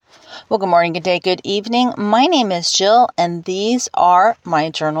Well, good morning, good day, good evening. My name is Jill, and these are my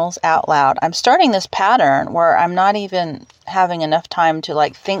journals out loud. I'm starting this pattern where I'm not even having enough time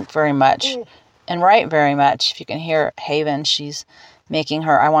to think very much and write very much. If you can hear Haven, she's making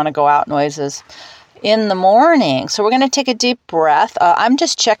her I want to go out noises in the morning. So we're going to take a deep breath. I'm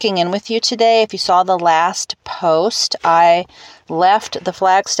just checking in with you today. If you saw the last post, I left the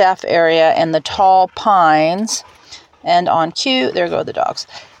Flagstaff area and the tall pines, and on cue, there go the dogs,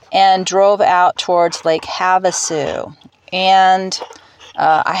 and drove out towards Lake Havasu. And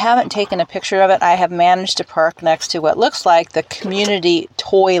I haven't taken a picture of it. I have managed to park next to what looks like the community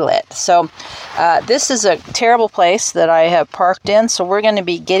toilet. So this is a terrible place that I have parked in. So we're going to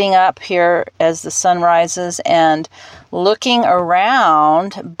be getting up here as the sun rises and looking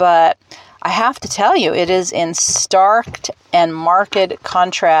around. But I have to tell you, it is in stark and marked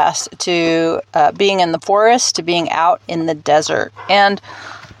contrast to being in the forest to being out in the desert. And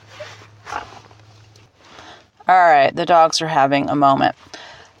all right, the dogs are having a moment.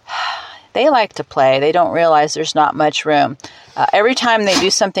 They like to play. They don't realize there's not much room. Every time they do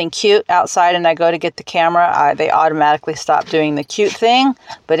something cute outside and I go to get the camera, they automatically stop doing the cute thing.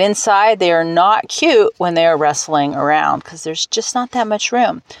 But inside, they are not cute when they are wrestling around because there's just not that much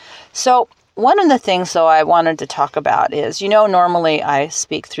room. So one of the things, though, I wanted to talk about is, normally I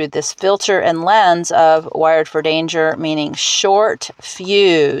speak through this filter and lens of wired for danger, meaning short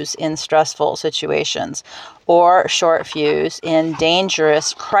fuse in stressful situations or short fuse in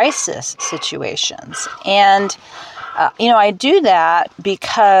dangerous crisis situations. And, I do that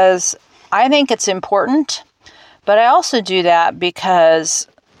because I think it's important, but I also do that because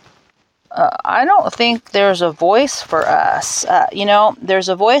I don't think there's a voice for us. There's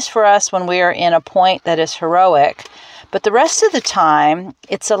a voice for us when we are in a point that is heroic. But the rest of the time,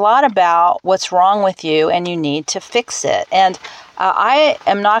 it's a lot about what's wrong with you and you need to fix it. And I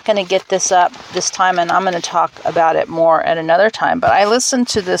am not going to get this up this time, and I'm going to talk about it more at another time. But I listened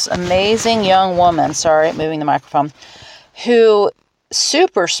to this amazing young woman, moving the microphone, who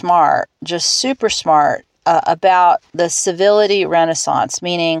super smart, about the civility renaissance,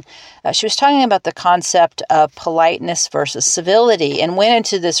 meaning she was talking about the concept of politeness versus civility and went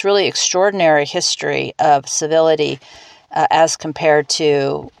into this really extraordinary history of civility as compared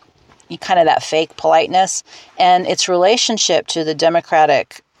to kind of that fake politeness and its relationship to the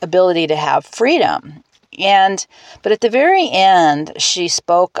democratic ability to have freedom. But at the very end, she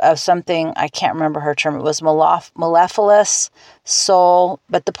spoke of something, I can't remember her term, it was mellifluous soul.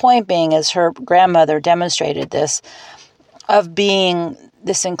 But the point being is her grandmother demonstrated this, of being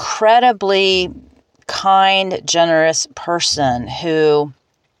this incredibly kind, generous person who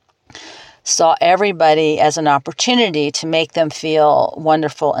saw everybody as an opportunity to make them feel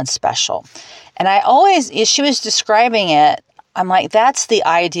wonderful and special. And as she was describing it, I'm like, that's the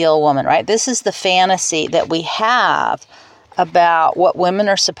ideal woman, right? This is the fantasy that we have about what women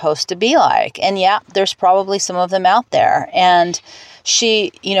are supposed to be like. And yeah, there's probably some of them out there. And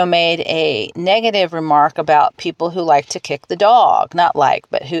she, made a negative remark about people who like to kick the dog,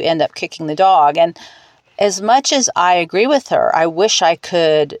 but who end up kicking the dog. And as much as I agree with her, I wish I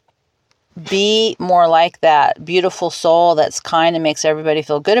could be more like that beautiful soul that's kind and makes everybody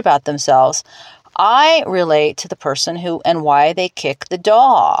feel good about themselves. I relate to the person who and why they kick the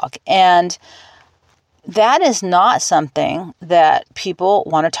dog. And that is not something that people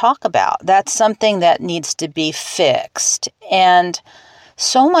want to talk about. That's something that needs to be fixed. And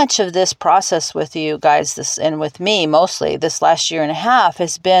so much of this process with you guys, and with me mostly this last year and a half,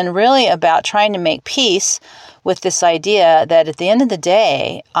 has been really about trying to make peace with this idea that at the end of the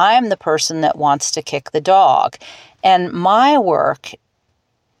day, I'm the person that wants to kick the dog. And my work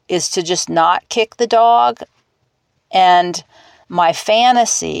is to just not kick the dog. And my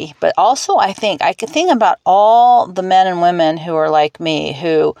fantasy, but also I could think about all the men and women who are like me,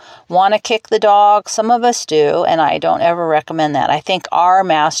 who want to kick the dog. Some of us do, and I don't ever recommend that. I think our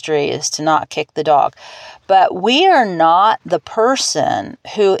mastery is to not kick the dog. But we are not the person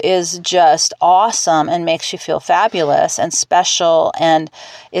who is just awesome and makes you feel fabulous and special and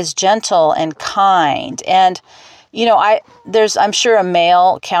is gentle and kind. And there's, I'm sure, a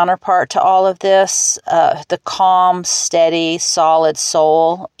male counterpart to all of this, the calm, steady, solid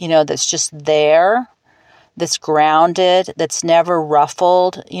soul, that's just there, that's grounded, that's never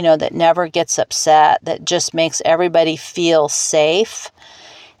ruffled, that never gets upset, that just makes everybody feel safe.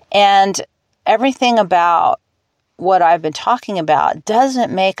 And everything about what I've been talking about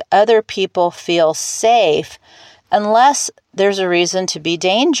doesn't make other people feel safe unless there's a reason to be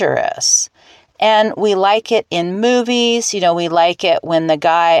dangerous. And we like it in movies. We like it when the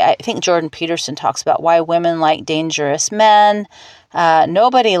guy, I think Jordan Peterson talks about why women like dangerous men.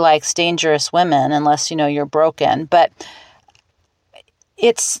 Nobody likes dangerous women unless, you're broken. But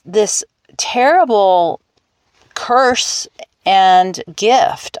it's this terrible curse and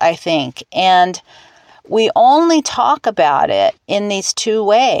gift, I think. And we only talk about it in these two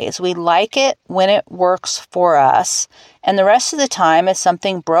ways. We like it when it works for us, and the rest of the time is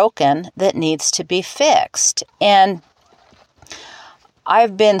something broken that needs to be fixed. And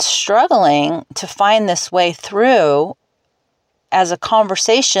I've been struggling to find this way through as a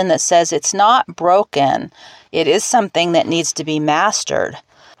conversation that says it's not broken. It is something that needs to be mastered.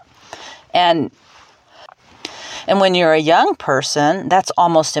 And when you're a young person, that's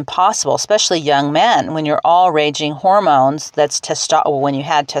almost impossible, especially young men. When you're all raging hormones, that's when you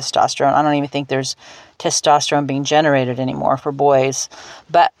had testosterone. I don't even think there's testosterone being generated anymore for boys.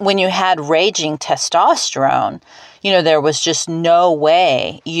 But when you had raging testosterone, there was just no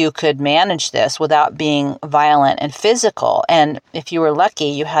way you could manage this without being violent and physical. And if you were lucky,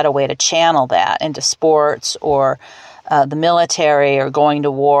 you had a way to channel that into sports or the military or going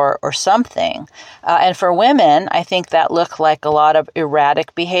to war or something. And for women, I think that looked like a lot of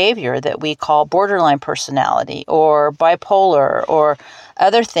erratic behavior that we call borderline personality or bipolar or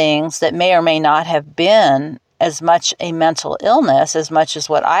other things that may or may not have been as much a mental illness as much as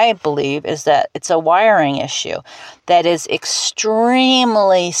what I believe is that it's a wiring issue that is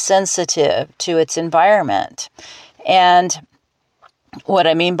extremely sensitive to its environment. And what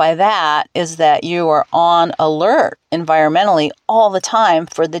I mean by that is that you are on alert environmentally all the time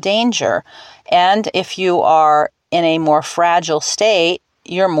for the danger. And if you are in a more fragile state,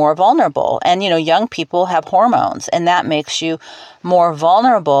 you're more vulnerable. And, young people have hormones, and that makes you more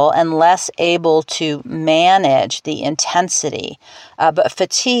vulnerable and less able to manage the intensity. But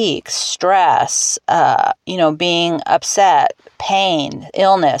fatigue, stress, being upset, pain,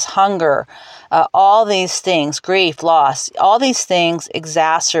 illness, hunger, all these things, grief, loss, all these things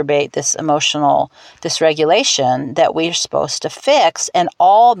exacerbate this emotional dysregulation that we're supposed to fix and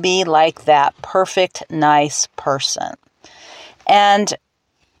all be like that perfect, nice person. And,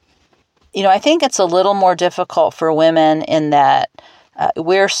 I think it's a little more difficult for women in that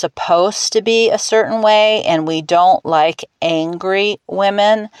we're supposed to be a certain way and we don't like angry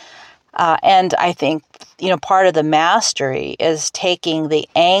women. And I think, part of the mastery is taking the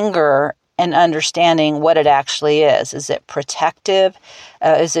anger and understanding what it actually is. Is it protective?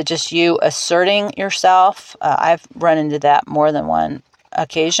 Is it just you asserting yourself? I've run into that more than one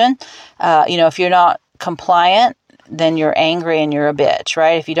occasion. If you're not compliant, then you're angry and you're a bitch,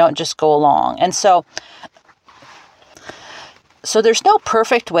 right? If you don't just go along. And so there's no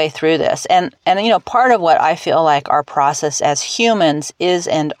perfect way through this. And part of what I feel like our process as humans is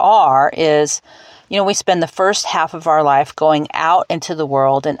and are is, we spend the first half of our life going out into the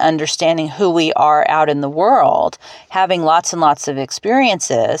world and understanding who we are out in the world, having lots and lots of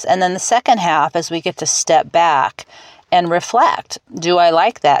experiences. And then the second half is we get to step back and reflect. Do I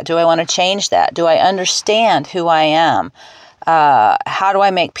like that? Do I want to change that? Do I understand who I am? How do I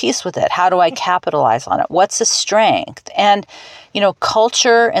make peace with it? How do I capitalize on it? What's a strength? And,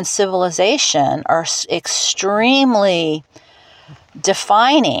 culture and civilization are extremely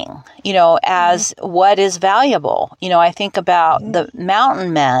defining, as what is valuable. I think about the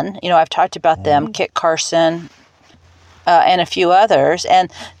mountain men, I've talked about them, Kit Carson, and a few others. And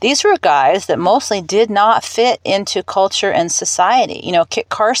these were guys that mostly did not fit into culture and society. Kit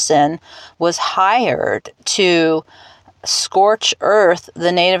Carson was hired to scorch earth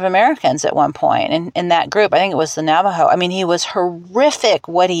the Native Americans at one point in that group. I think it was the Navajo. I mean, he was horrific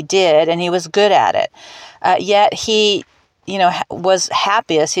what he did, and he was good at it. Yet he was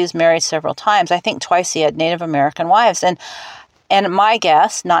happiest. He was married several times. I think twice he had Native American wives. And my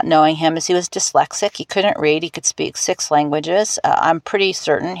guess, not knowing him, is he was dyslexic. He couldn't read. He could speak 6 languages. I'm pretty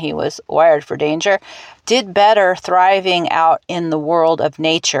certain he was wired for danger. Did better thriving out in the world of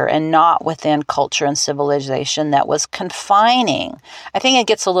nature and not within culture and civilization that was confining. I think it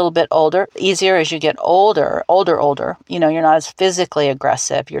gets a little bit easier as you get older. You're not as physically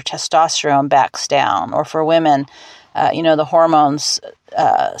aggressive. Your testosterone backs down. Or for women, the hormones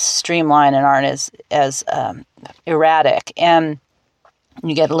streamline and aren't as erratic, and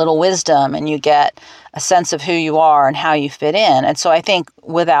you get a little wisdom and you get a sense of who you are and how you fit in. And so I think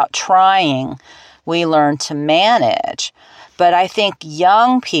without trying, we learn to manage. But I think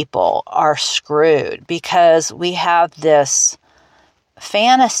young people are screwed because we have this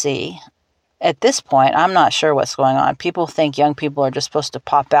fantasy. At this point, I'm not sure what's going on. People think young people are just supposed to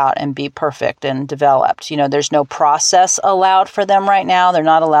pop out and be perfect and developed. There's no process allowed for them right now. They're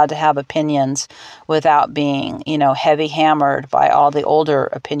not allowed to have opinions without being, heavy hammered by all the older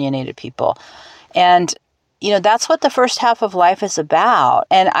opinionated people. And that's what the first half of life is about.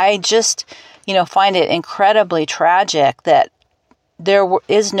 And I just, find it incredibly tragic that there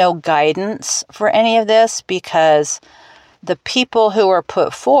is no guidance for any of this, because the people who are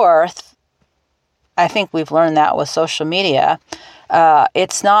put forth, I think we've learned that with social media,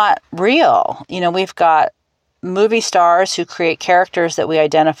 it's not real. We've got movie stars who create characters that we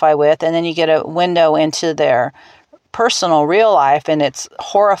identify with, and then you get a window into their personal real life, and it's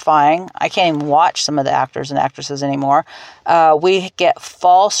horrifying. I can't even watch some of the actors and actresses anymore. We get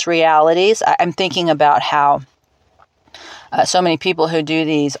false realities. I'm thinking about how so many people who do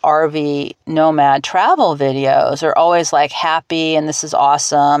these RV nomad travel videos are always like happy and this is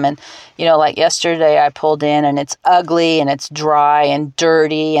awesome. And, like yesterday I pulled in and it's ugly and it's dry and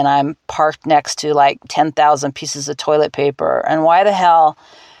dirty and I'm parked next to like 10,000 pieces of toilet paper. And why the hell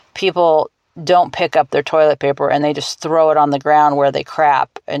people don't pick up their toilet paper and they just throw it on the ground where they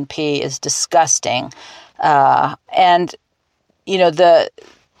crap and pee is disgusting.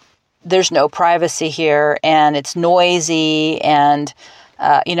 There's no privacy here, and it's noisy, and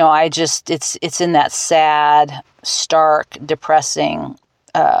it's in that sad, stark, depressing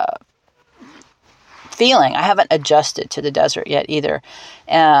feeling. I haven't adjusted to the desert yet either,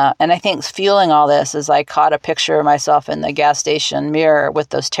 and I think fueling all this is I caught a picture of myself in the gas station mirror with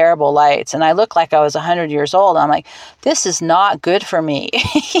those terrible lights, and I looked like I was 100 years old. I'm like, this is not good for me.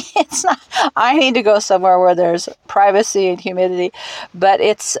 It's not. I need to go somewhere where there's privacy and humidity, but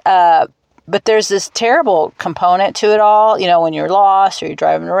but there's this terrible component to it all, when you're lost or you're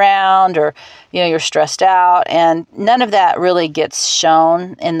driving around or, you're stressed out, and none of that really gets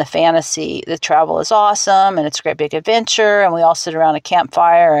shown in the fantasy. The travel is awesome and it's a great big adventure and we all sit around a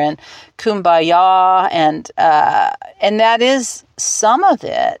campfire and kumbaya and that is some of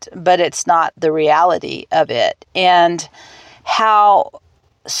it, but it's not the reality of it. And how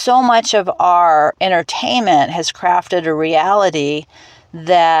so much of our entertainment has crafted a reality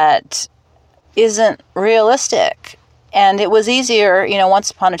that isn't realistic. And it was easier,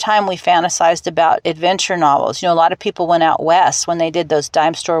 once upon a time we fantasized about adventure novels. A lot of people went out west when they did those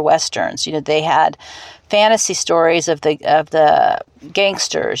dime store westerns. They had fantasy stories of the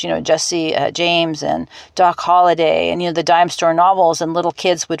gangsters, Jesse James and Doc Holliday, and the dime store novels, and little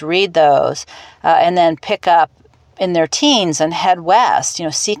kids would read those and then pick up in their teens and head west,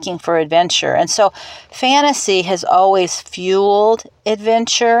 seeking for adventure. And so fantasy has always fueled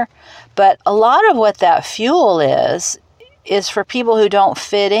adventure. But a lot of what that fuel is for people who don't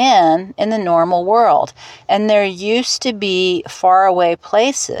fit in the normal world. And there used to be faraway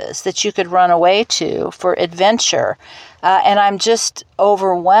places that you could run away to for adventure. And I'm just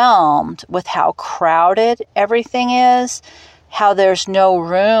overwhelmed with how crowded everything is, how there's no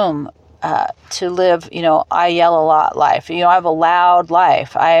room to live, I yell a lot life. I have a loud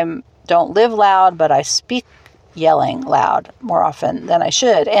life. I don't live loud, but I speak yelling loud more often than I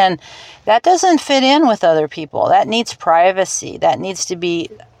should. And that doesn't fit in with other people. That needs privacy. That needs to be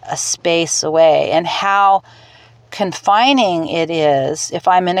a space away. And how confining it is if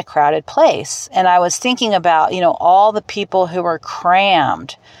I'm in a crowded place. And I was thinking about, all the people who are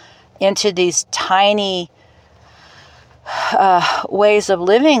crammed into these tiny ways of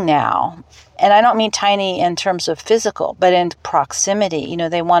living now. And I don't mean tiny in terms of physical, but in proximity.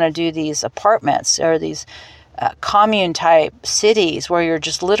 They want to do these apartments or these commune type cities where you're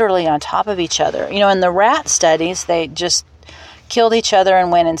just literally on top of each other. In the rat studies, they just killed each other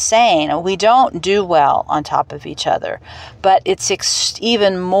and went insane. We don't do well on top of each other, but it's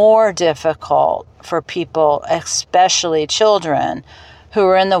even more difficult for people, especially children, who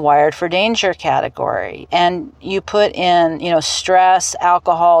are in the wired for danger category. And you put in, stress,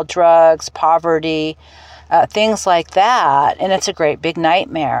 alcohol, drugs, poverty, things like that, and it's a great big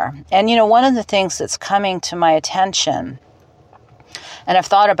nightmare. And, one of the things that's coming to my attention, and I've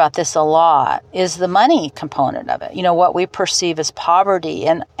thought about this a lot, is the money component of it. What we perceive as poverty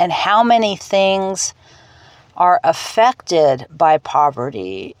and how many things are affected by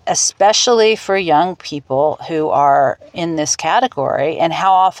poverty, especially for young people who are in this category, and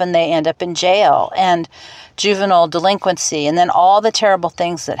how often they end up in jail and juvenile delinquency, and then all the terrible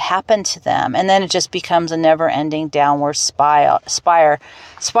things that happen to them. And then it just becomes a never-ending downward spiral.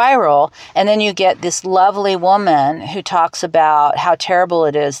 And then you get this lovely woman who talks about how terrible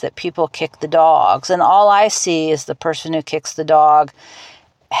it is that people kick the dogs. And all I see is the person who kicks the dog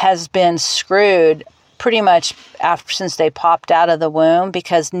has been screwed pretty much since they popped out of the womb,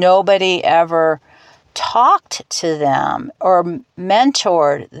 because nobody ever talked to them or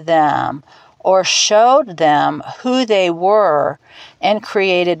mentored them or showed them who they were and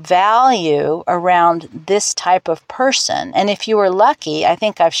created value around this type of person. And if you were lucky, I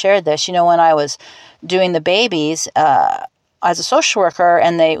think I've shared this, when I was doing the babies as a social worker,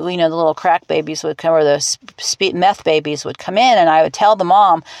 and they, the little crack babies would come, or the meth babies would come in, and I would tell the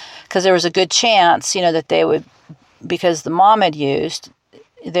mom, because there was a good chance, that they would, because the mom had used,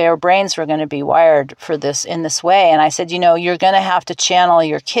 their brains were going to be wired for this in this way. And I said, you're going to have to channel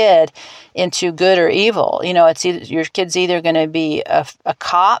your kid into good or evil. It's either, your kid's either going to be a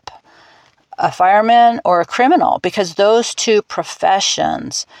cop, a fireman, or a criminal, because those two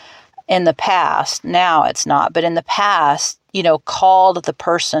professions in the past, now it's not, but in the past, called the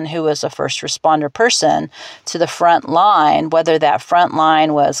person who was a first responder person to the front line, whether that front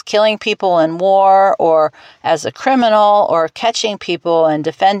line was killing people in war or as a criminal or catching people and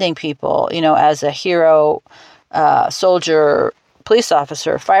defending people, as a hero, soldier, police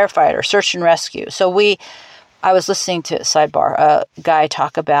officer, firefighter, search and rescue. So I was listening to, sidebar, a guy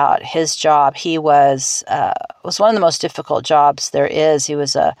talk about his job. He was one of the most difficult jobs there is. He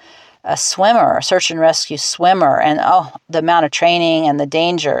was a swimmer, a search and rescue swimmer, and the amount of training and the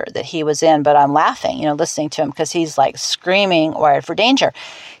danger that he was in. But I'm laughing, listening to him, because he's like screaming, wired for danger.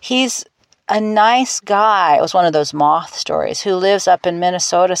 He's a nice guy. It was one of those moth stories, who lives up in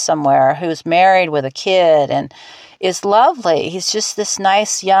Minnesota somewhere, who's married with a kid and is lovely. He's just this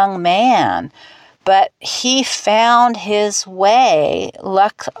nice young man. But he found his way,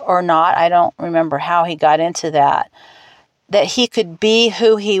 luck or not, I don't remember how he got into that he could be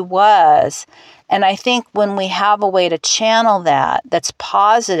who he was. And I think when we have a way to channel that's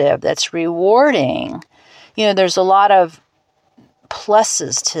positive, that's rewarding, there's a lot of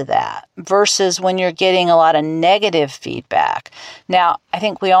pluses to that, versus when you're getting a lot of negative feedback. Now, I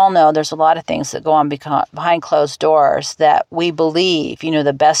think we all know there's a lot of things that go on behind closed doors that we believe,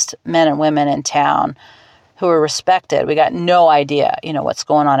 the best men and women in town who are respected. We got no idea, what's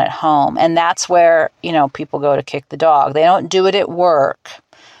going on at home. And that's where, people go to kick the dog. They don't do it at work.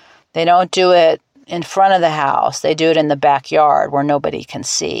 They don't do it in front of the house. They do it in the backyard where nobody can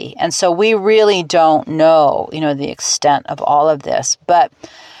see. And so we really don't know, the extent of all of this. But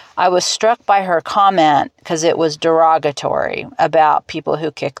I was struck by her comment, because it was derogatory about people who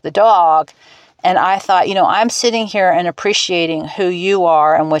kick the dog. And I thought, I'm sitting here and appreciating who you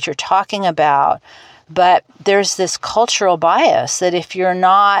are and what you're talking about. But there's this cultural bias that if you're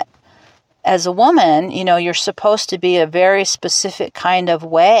not, as a woman, you're supposed to be a very specific kind of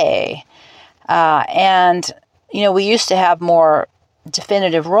way. And we used to have more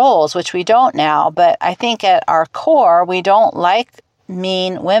definitive roles, which we don't now. But I think at our core, we don't like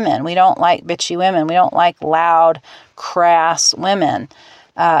mean women. We don't like bitchy women. We don't like loud, crass women.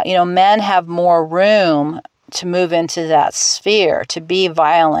 Men have more room to move into that sphere, to be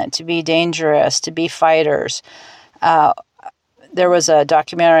violent, to be dangerous, to be fighters. There was a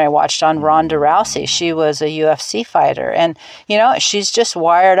documentary I watched on Ronda Rousey. She was a UFC fighter, and she's just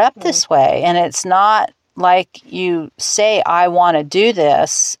wired up this way. And it's not like you say, I want to do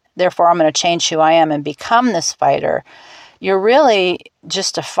this, therefore I'm going to change who I am and become this fighter. You're really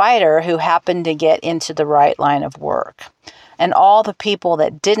just a fighter who happened to get into the right line of work. And all the people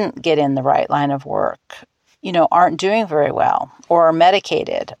that didn't get in the right line of work, aren't doing very well, or are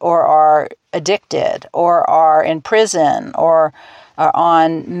medicated, or are addicted, or are in prison, or are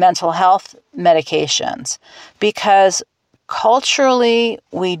on mental health medications. Because culturally,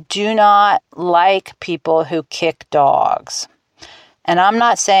 we do not like people who kick dogs. And I'm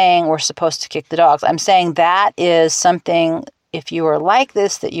not saying we're supposed to kick the dogs. I'm saying that is something, if you are like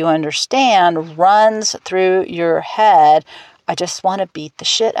this, that you understand, runs through your head. I just want to beat the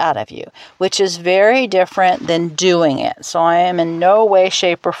shit out of you, which is very different than doing it. So I am in no way,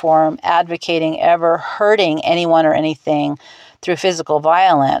 shape, or form advocating ever hurting anyone or anything through physical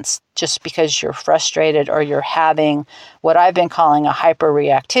violence just because you're frustrated or you're having what I've been calling a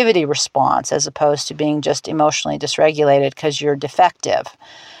hyperreactivity response, as opposed to being just emotionally dysregulated because you're defective.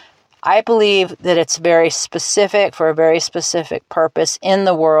 I believe that it's very specific for a very specific purpose in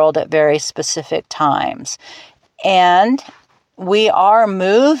the world at very specific times. And we are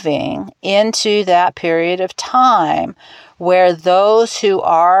moving into that period of time where those who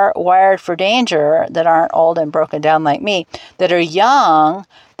are wired for danger, that aren't old and broken down like me, that are young,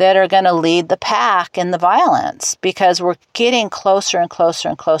 that are going to lead the pack in the violence, because we're getting closer and closer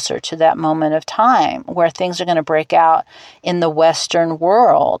and closer to that moment of time where things are going to break out in the Western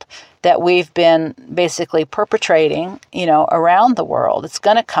world that we've been basically perpetrating, around the world. It's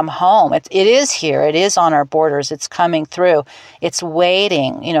going to come home. It is here. It is on our borders. It's coming through. It's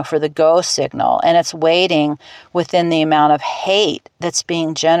waiting, for the go signal, and it's waiting within the amount of hate that's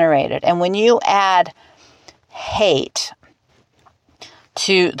being generated. And when you add hate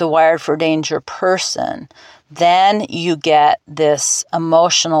to the Wired for Danger person, then you get this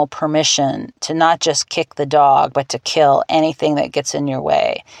emotional permission to not just kick the dog, but to kill anything that gets in your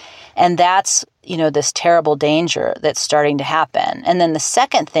way. And that's, this terrible danger that's starting to happen. And then the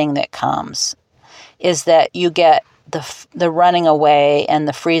second thing that comes is that you get the running away and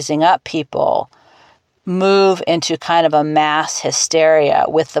the freezing up people move into kind of a mass hysteria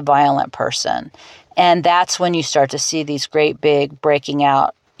with the violent person. And that's when you start to see these great big breaking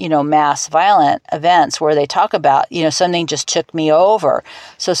out, mass violent events where they talk about, something just took me over.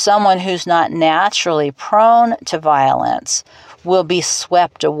 So someone who's not naturally prone to violence will be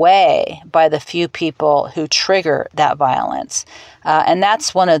swept away by the few people who trigger that violence. And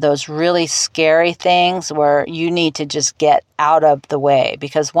that's one of those really scary things where you need to just get out of the way,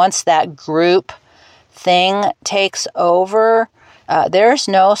 because once that group thing takes over, there's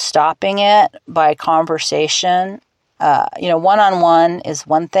no stopping it by conversation. One-on-one is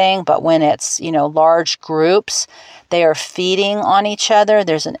one thing, but when it's, large groups, they are feeding on each other.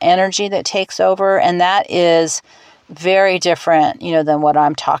 There's an energy that takes over, and that is very different, than what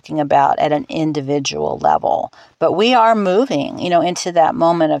I'm talking about at an individual level. But we are moving, into that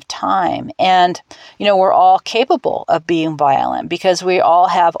moment of time. And, we're all capable of being violent because we all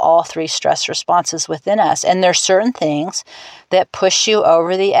have all three stress responses within us. And there's certain things that push you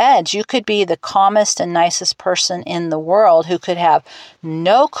over the edge. You could be the calmest and nicest person in the world who could have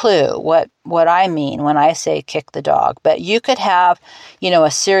no clue what I mean when I say kick the dog. But you could have,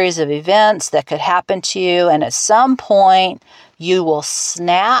 a series of events that could happen to you. And at some point, you will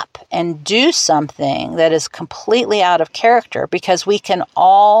snap and do something that is completely out of character, because we can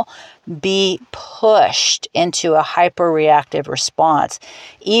all be pushed into a hyper-reactive response,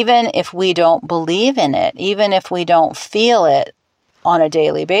 even if we don't believe in it, even if we don't feel it on a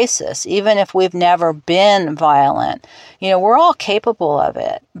daily basis, even if we've never been violent. We're all capable of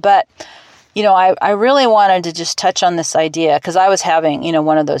it. But I really wanted to just touch on this idea because I was having,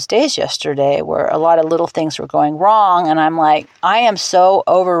 one of those days yesterday where a lot of little things were going wrong. And I'm like, I am so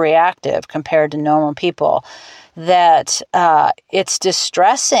overreactive compared to normal people that it's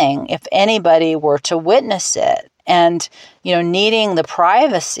distressing if anybody were to witness it. And, needing the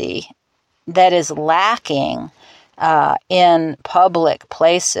privacy that is lacking in public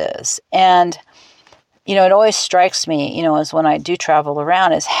places. And it always strikes me, as when I do travel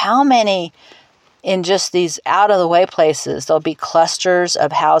around, is how many in just these out-of-the-way places, there'll be clusters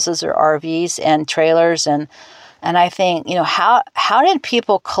of houses or RVs and trailers. And I think, how did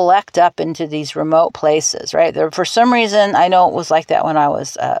people collect up into these remote places, right? For some reason, I know it was like that when I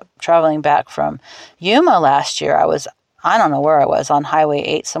was traveling back from Yuma last year. I don't know where I was, on Highway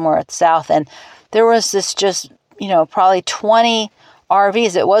 8 somewhere at the south. And there was this just, probably 20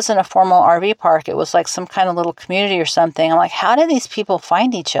 RVs. It wasn't a formal RV park. It was like some kind of little community or something. I'm like, how did these people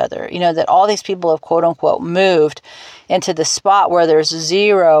find each other? That all these people have quote unquote moved into the spot where there's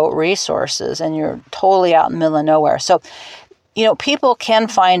zero resources and you're totally out in the middle of nowhere. So, people can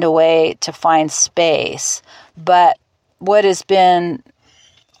find a way to find space, but what has been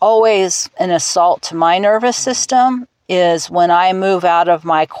always an assault to my nervous system is when I move out of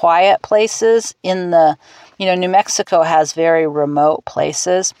my quiet places in the New Mexico has very remote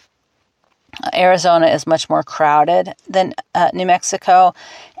places. Arizona is much more crowded than New Mexico.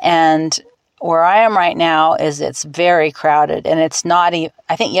 And where I am right now it's very crowded. And it's not,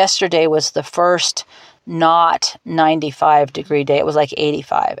 I think yesterday was the first not 95 degree day. It was like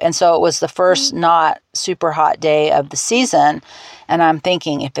 85. And so it was the first not super hot day of the season. And I'm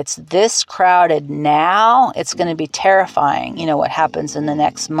thinking, if it's this crowded now, it's going to be terrifying, what happens in the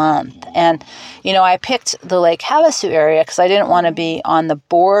next month. And, I picked the Lake Havasu area because I didn't want to be on the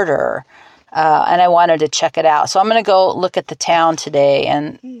border, and I wanted to check it out. So I'm going to go look at the town today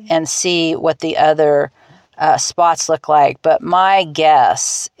and see what the other spots look like. But my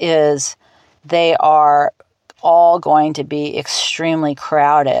guess is they are all going to be extremely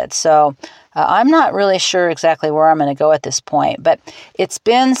crowded. So I'm not really sure exactly where I'm going to go at this point, but it's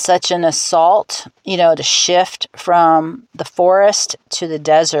been such an assault, to shift from the forest to the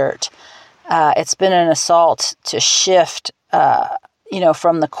desert. It's been an assault to shift,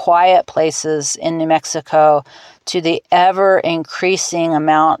 from the quiet places in New Mexico to the ever increasing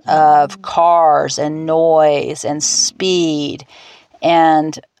amount of cars and noise and speed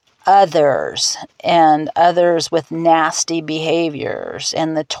and others with nasty behaviors,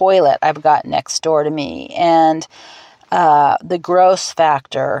 and the toilet I've got next door to me, and the gross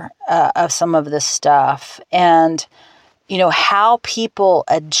factor of some of this stuff, and how people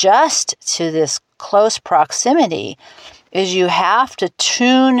adjust to this close proximity is you have to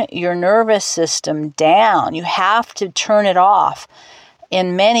tune your nervous system down. You have to turn it off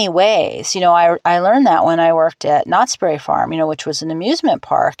in many ways. I learned that when I worked at Knott's Berry Farm, which was an amusement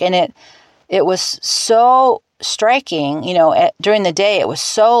park, and it was so striking. During the day it was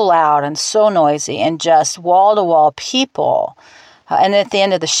so loud and so noisy and just wall-to-wall people. And at the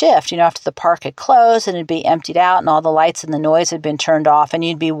end of the shift, after the park had closed and it'd be emptied out and all the lights and the noise had been turned off and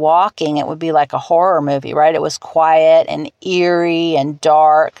you'd be walking, it would be like a horror movie, right? It was quiet and eerie and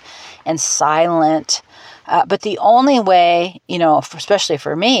dark and silent. But the only way, especially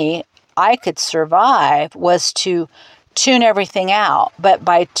for me, I could survive was to tune everything out. But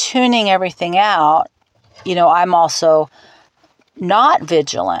by tuning everything out, I'm also not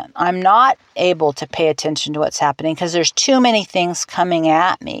vigilant. I'm not able to pay attention to what's happening because there's too many things coming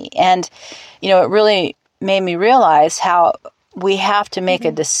at me. And, it really made me realize how we have to make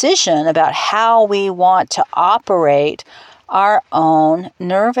a decision about how we want to operate our own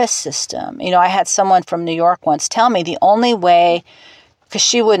nervous system. I had someone from New York once tell me the only way, because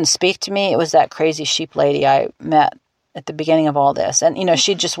she wouldn't speak to me, it was that crazy sheep lady I met at the beginning of all this. And,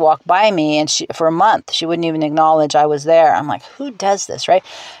 she'd just walk by me and for a month, she wouldn't even acknowledge I was there. I'm like, who does this, right?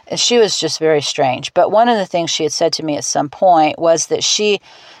 And she was just very strange. But one of the things she had said to me at some point was that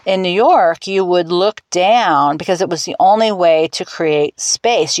in New York, you would look down because it was the only way to create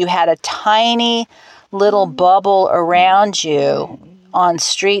space. You had a tiny little bubble around you on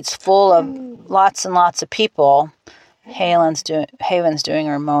streets full of lots and lots of people. Haven's doing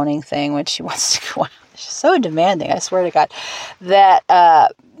her moaning thing when she wants to go out. She's so demanding, I swear to God, that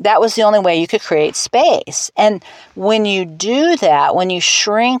was the only way you could create space. And when you do that, when you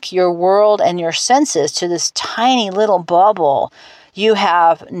shrink your world and your senses to this tiny little bubble, you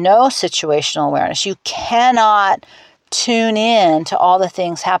have no situational awareness. You cannot tune in to all the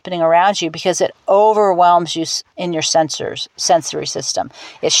things happening around you because it overwhelms you in your sensory system.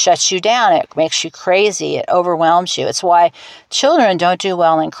 It shuts you down. It makes you crazy. It overwhelms you. It's why children don't do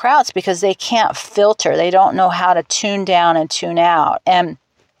well in crowds because they can't filter. They don't know how to tune down and tune out. And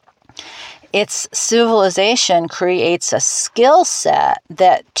its civilization creates a skill set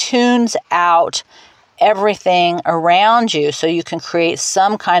that tunes out everything around you so you can create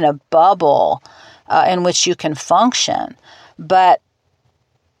some kind of bubble in which you can function. But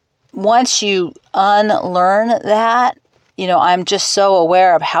once you unlearn that, I'm just so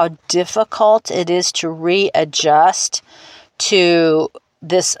aware of how difficult it is to readjust to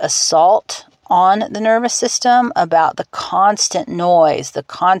this assault on the nervous system about the constant noise, the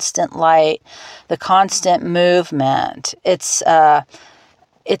constant light, the constant movement. It's a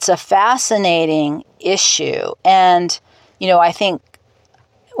fascinating issue. And, I think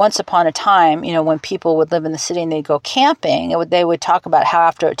once upon a time, when people would live in the city and they'd go camping, they would talk about how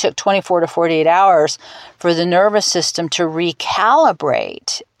after it took 24 to 48 hours for the nervous system to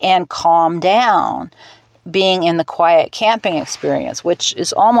recalibrate and calm down, being in the quiet camping experience, which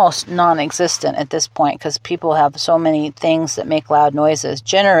is almost non-existent at this point because people have so many things that make loud noises,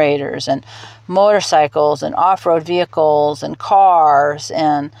 generators and motorcycles and off-road vehicles and cars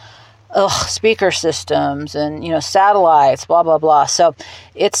and speaker systems and, satellites, blah, blah, blah. So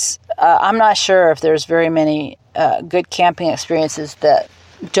it's, I'm not sure if there's very many good camping experiences that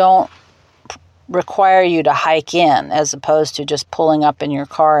don't require you to hike in as opposed to just pulling up in your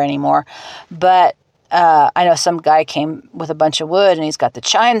car anymore. But I know some guy came with a bunch of wood and he's got the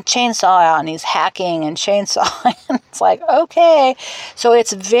chainsaw out and he's hacking and chainsawing. It's like, okay. So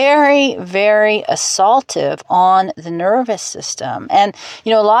it's very, very assaultive on the nervous system. And,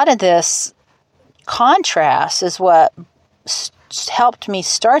 a lot of this contrast is what helped me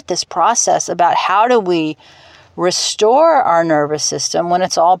start this process about how do we restore our nervous system when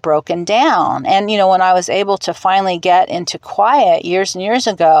it's all broken down. And, when I was able to finally get into quiet years and years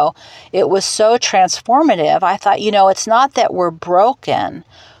ago, it was so transformative. I thought, it's not that we're broken.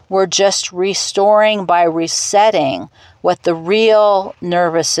 We're just restoring by resetting what the real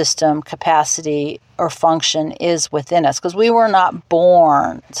nervous system capacity or function is within us, because we were not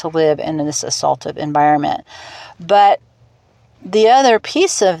born to live in this assaultive environment. But the other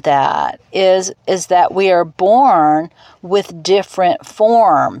piece of that is that we are born with different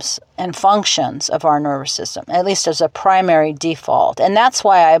forms and functions of our nervous system, at least as a primary default. And that's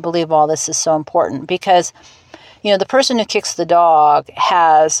why I believe all this is so important, because, the person who kicks the dog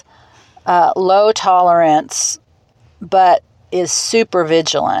has low tolerance, but is super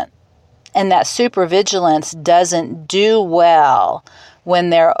vigilant. And that super vigilance doesn't do well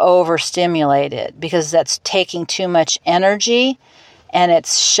when they're overstimulated, because that's taking too much energy and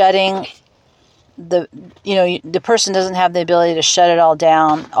it's shutting the person doesn't have the ability to shut it all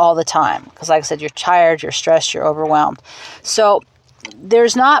down all the time. Because like I said, you're tired, you're stressed, you're overwhelmed. So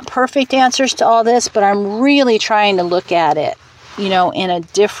there's not perfect answers to all this, but I'm really trying to look at it, in a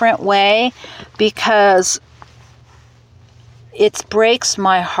different way, because it breaks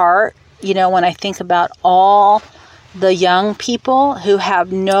my heart, when I think about all the young people who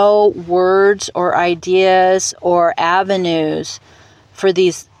have no words or ideas or avenues for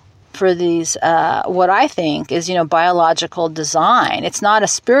these what I think is, biological design. It's not a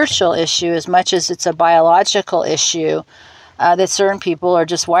spiritual issue as much as it's a biological issue, that certain people are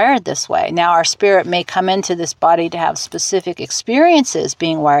just wired this way. Now, our spirit may come into this body to have specific experiences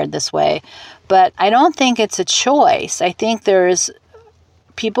being wired this way, but I don't think it's a choice. I think there's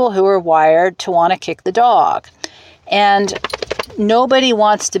people who are wired to want to kick the dog. And nobody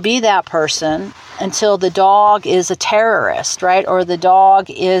wants to be that person until the dog is a terrorist, right? Or the dog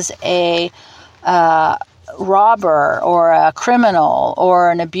is a robber or a criminal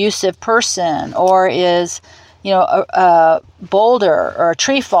or an abusive person, or is, a boulder or a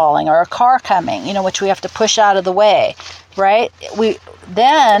tree falling or a car coming, which we have to push out of the way, right?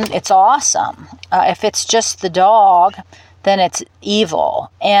 Then it's awesome. If it's just the dog, then it's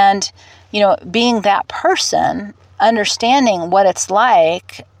evil. And, being that person, understanding what it's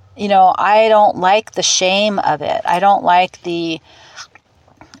like, I don't like the shame of it. I don't like the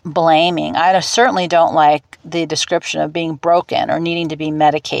blaming. I certainly don't like the description of being broken or needing to be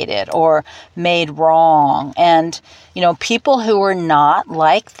medicated or made wrong. And, people who are not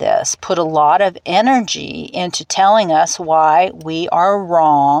like this put a lot of energy into telling us why we are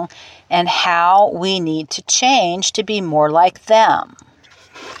wrong and how we need to change to be more like them.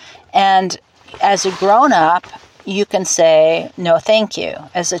 And as a grown-up, you can say, no, thank you.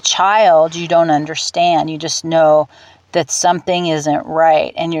 As a child, you don't understand. You just know that something isn't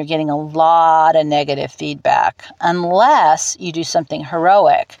right, and you're getting a lot of negative feedback, unless you do something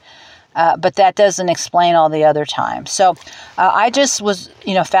heroic. But that doesn't explain all the other times. So I just was,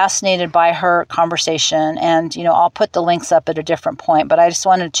 fascinated by her conversation, and, I'll put the links up at a different point, but I just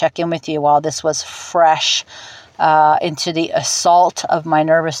wanted to check in with you while this was fresh into the assault of my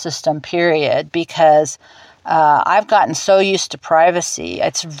nervous system period, because I've gotten so used to privacy.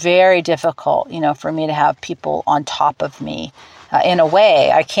 It's very difficult, for me to have people on top of me. In a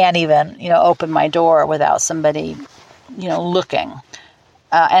way, I can't even, open my door without somebody, looking.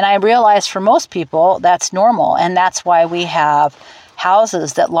 And I realize for most people, that's normal. And that's why we have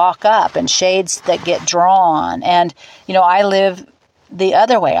houses that lock up and shades that get drawn. And, I live the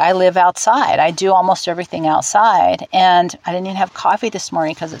other way. I live outside. I do almost everything outside. And I didn't even have coffee this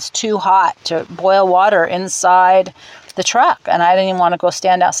morning because it's too hot to boil water inside the truck. And I didn't even want to go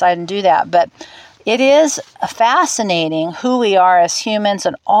stand outside and do that. But it is fascinating who we are as humans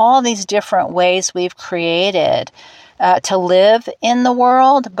and all these different ways we've created to live in the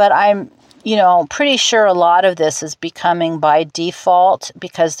world. But I'm, pretty sure a lot of this is becoming by default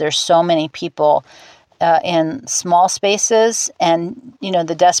because there's so many people in small spaces, and,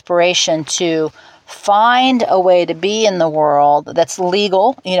 the desperation to find a way to be in the world that's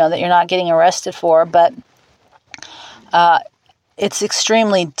legal, that you're not getting arrested for. But it's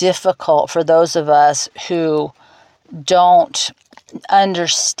extremely difficult for those of us who don't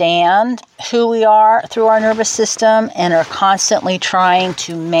understand who we are through our nervous system and are constantly trying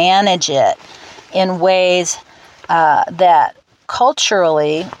to manage it in ways that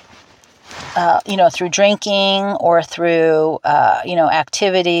culturally, through drinking or through,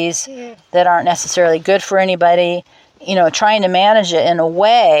 activities that aren't necessarily good for anybody, trying to manage it in a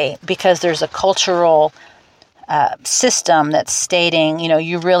way because there's a cultural system that's stating,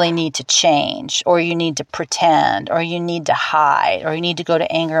 you really need to change, or you need to pretend, or you need to hide, or you need to go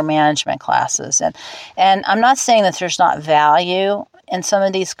to anger management classes. And I'm not saying that there's not value in some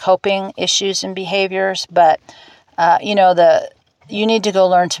of these coping issues and behaviors, but, you need to go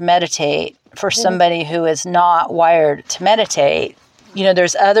learn to meditate. For somebody who is not wired to meditate,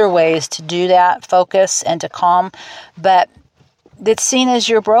 there's other ways to do that, focus and to calm, but it's seen as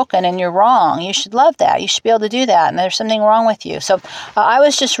you're broken and you're wrong. You should love that. You should be able to do that, and there's something wrong with you. So I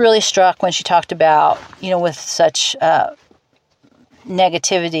was just really struck when she talked about, with such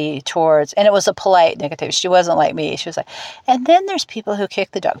negativity towards, and it was a polite negativity. She wasn't like me. She was like, and then there's people who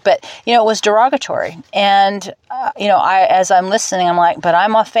kick the dog. But, it was derogatory. And, as I'm listening, I'm like, but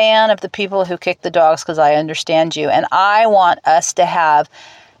I'm a fan of the people who kick the dogs because I understand you. And I want us to have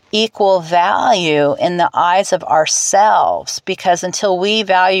equal value in the eyes of ourselves, because until we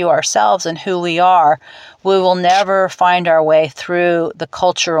value ourselves and who we are, we will never find our way through the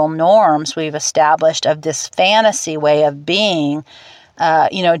cultural norms we've established of this fantasy way of being,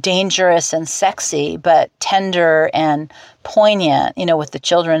 dangerous and sexy, but tender and poignant, with the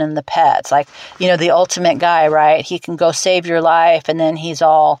children and the pets. Like, the ultimate guy, right? He can go save your life, and then he's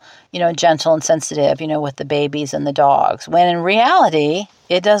all, gentle and sensitive, with the babies and the dogs. When in reality,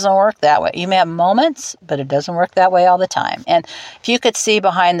 it doesn't work that way. You may have moments, but it doesn't work that way all the time. And if you could see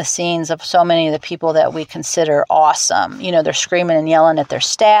behind the scenes of so many of the people that we consider awesome, they're screaming and yelling at their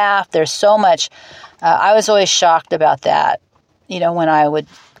staff. There's so much. I was always shocked about that, when I would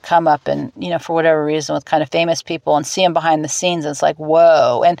come up and, for whatever reason with kind of famous people and see them behind the scenes. And it's like,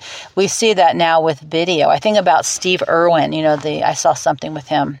 whoa. And we see that now with video. I think about Steve Irwin, I saw something with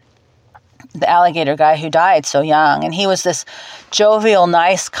him, the alligator guy who died so young. And he was this jovial,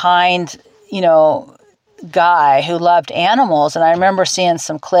 nice, kind, guy who loved animals. And I remember seeing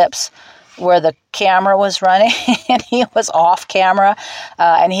some clips where the camera was running and he was off camera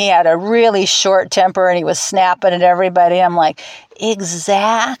and he had a really short temper and he was snapping at everybody. I'm like,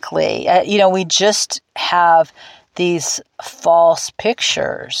 exactly. We just have these false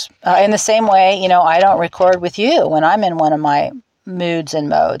pictures. In the same way, I don't record with you when I'm in one of my moods and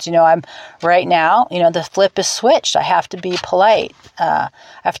modes. I'm right now, the flip is switched. I have to be polite. I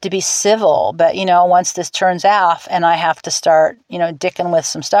have to be civil. But, once this turns off and I have to start, dicking with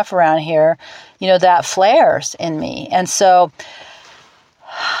some stuff around here, that flares in me. And so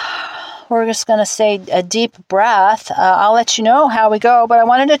we're just going to say a deep breath. I'll let you know how we go, but I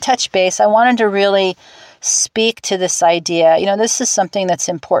wanted to touch base. I wanted to really speak to this idea. This is something that's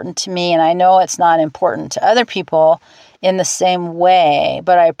important to me, and I know it's not important to other people in the same way,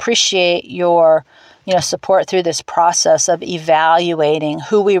 but I appreciate your, support through this process of evaluating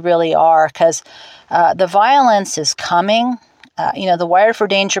who we really are, because the violence is coming. The Wired for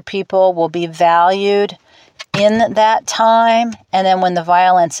Danger people will be valued in that time, and then when the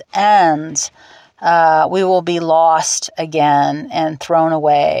violence ends, we will be lost again and thrown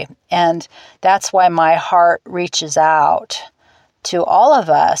away. And that's why my heart reaches out to all of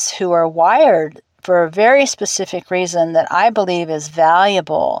us who are wired for a very specific reason that I believe is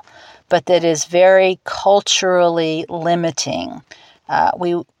valuable, but that is very culturally limiting.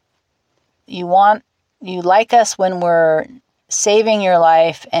 You like us when we're saving your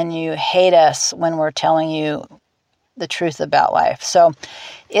life, and you hate us when we're telling you the truth about life. So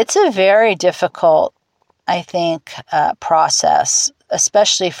it's a very difficult, I think, process,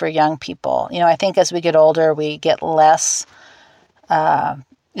 especially for young people. I think as we get older, we get less.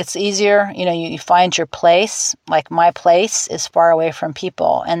 It's easier, you find your place. Like my place is far away from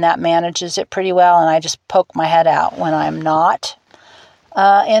people, and that manages it pretty well. And I just poke my head out when I'm not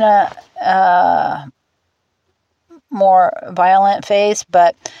in a more violent phase.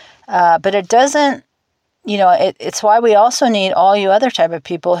 But it doesn't, it's why we also need all you other type of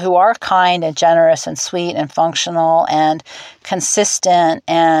people who are kind and generous and sweet and functional and consistent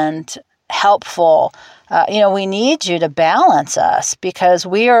and helpful. We need you to balance us, because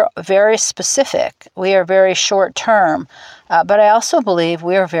we are very specific. We are very short term, but I also believe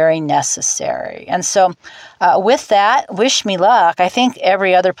we are very necessary. And so with that, wish me luck. I think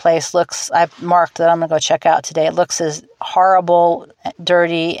every other place I've marked that I'm going to go check out today. It looks as horrible,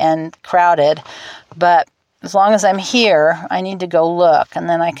 dirty, and crowded. But as long as I'm here, I need to go look, and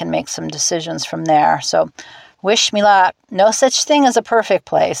then I can make some decisions from there. So wish me luck. No such thing as a perfect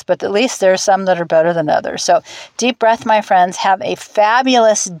place, but at least there are some that are better than others. So deep breath, my friends. Have a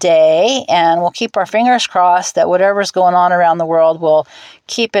fabulous day, and we'll keep our fingers crossed that whatever's going on around the world will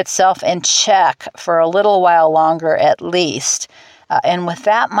keep itself in check for a little while longer at least. And with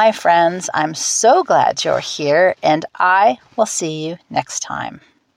that, my friends, I'm so glad you're here, and I will see you next time.